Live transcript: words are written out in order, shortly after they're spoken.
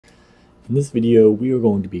In this video, we are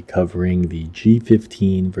going to be covering the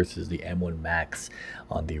G15 versus the M1 Max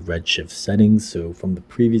on the Redshift settings. So from the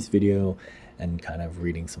previous video and kind of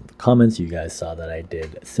reading some of the comments, you guys saw that I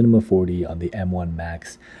did Cinema4D on the M1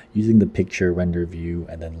 Max using the picture render view,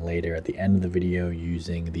 and then later at the end of the video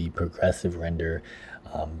using the progressive render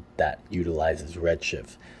that utilizes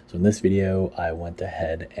Redshift. So in this video, I went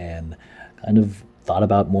ahead and kind of thought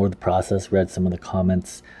about more of the process, read some of the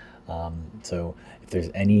comments. So if there's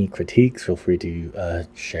any critiques, feel free to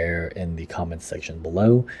share in the comments section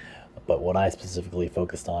below. But what I specifically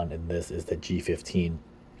focused on in this is the G15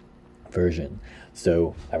 version.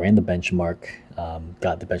 So I ran the benchmark,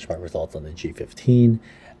 got the benchmark results on the G15,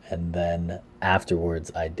 and then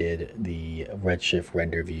afterwards I did the Redshift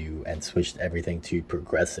render view and switched everything to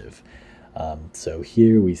progressive. So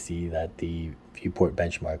here we see that the Viewport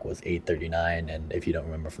benchmark was 839, and if you don't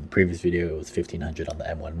remember from the previous video, it was 1500 on the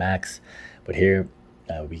M1 Max. But here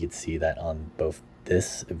we could see that on both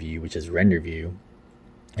this view, which is render view,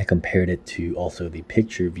 I compared it to also the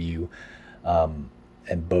picture view, and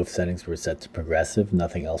both settings were set to progressive.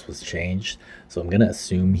 Nothing else was changed. So I'm going to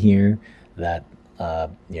assume here that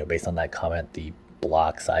based on that comment, the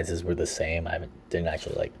block sizes were the same. Didn't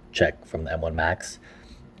actually check from the M1 Max.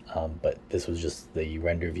 But this was just the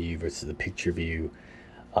render view versus the picture view.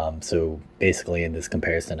 So basically in this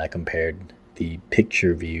comparison, I compared the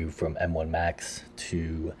picture view from M1 Max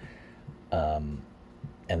to, and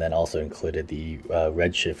then also included the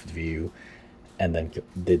Redshift view, and then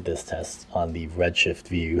did this test on the Redshift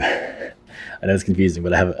view. I know it's confusing,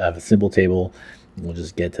 but I have a simple table. We'll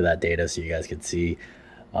just get to that data so you guys can see.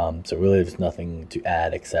 So really there's nothing to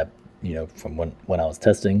add except, from when I was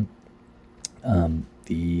testing.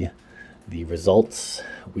 The results,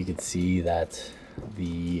 we could see that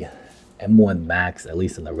the M1 Max, at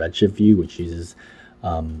least in the Redshift view, which uses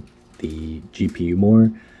the GPU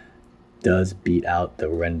more, does beat out the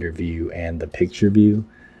render view and the picture view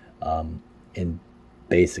in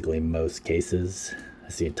basically most cases. I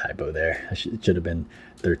see a typo there. It should have been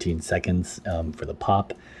 13 seconds for the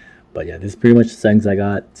pop. But yeah, this is pretty much the settings I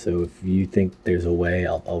got. So if you think there's a way,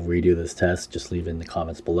 I'll redo this test. Just leave it in the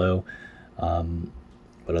comments below.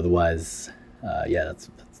 But otherwise, yeah,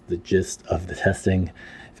 that's the gist of the testing.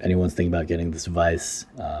 If anyone's thinking about getting this device,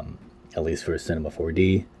 at least for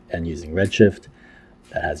Cinema4D and using Redshift,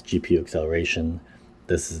 that has GPU acceleration,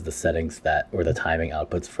 this is the settings or the timing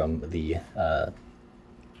outputs from the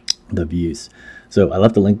views. So I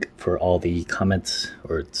left a link for all the comments,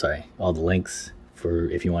 all the links for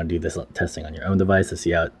if you want to do this testing on your own device to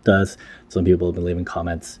see how it does. Some people have been leaving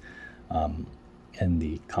comments in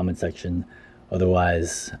the comment section.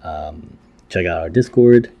 Otherwise, check out our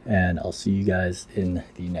Discord, and I'll see you guys in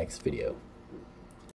the next video.